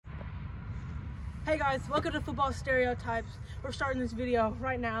Hey guys, welcome to Football Stereotypes. We're starting this video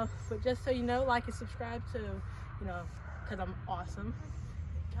right now, but just so you know, like and subscribe to, because I'm awesome.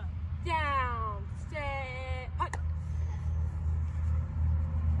 Down, stay, hut.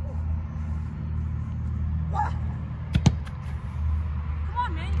 Come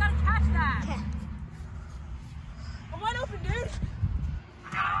on, man, you gotta catch that. I'm wide open, dude.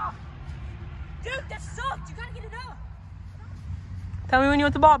 Ow. Dude, that sucked. You gotta get it up. Tell me when you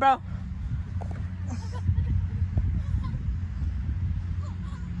want the ball, bro.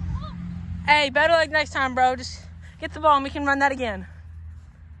 Hey, better luck next time, bro. Just get the ball and we can run that again.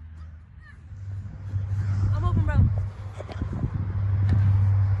 I'm open, bro.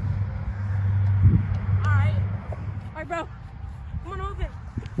 All right, bro. Come on, open.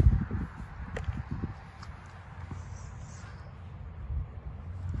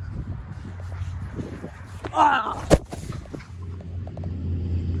 Ah!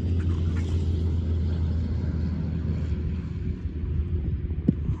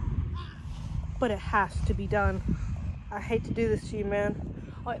 But it has to be done. I hate to do this to you, man.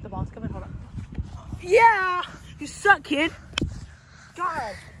 Oh, wait, the ball's coming. Hold on. Yeah! You suck, kid.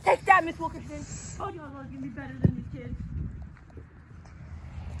 God. Take that, Miss Wilkinson. Told you I was going to be better than these kids.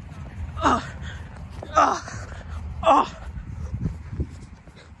 Ugh. Ugh. Ugh.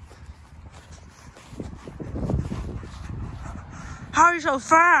 How are you so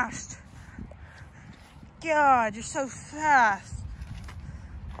fast? God, you're so fast.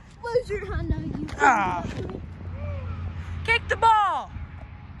 Loser, Honda, you. Ah. Kick the ball.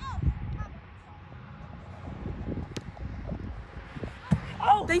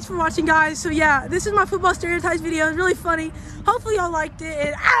 Oh. Thanks for watching, guys. So yeah, this is my Football Stereotypes video. It's really funny. Hopefully y'all liked it.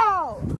 And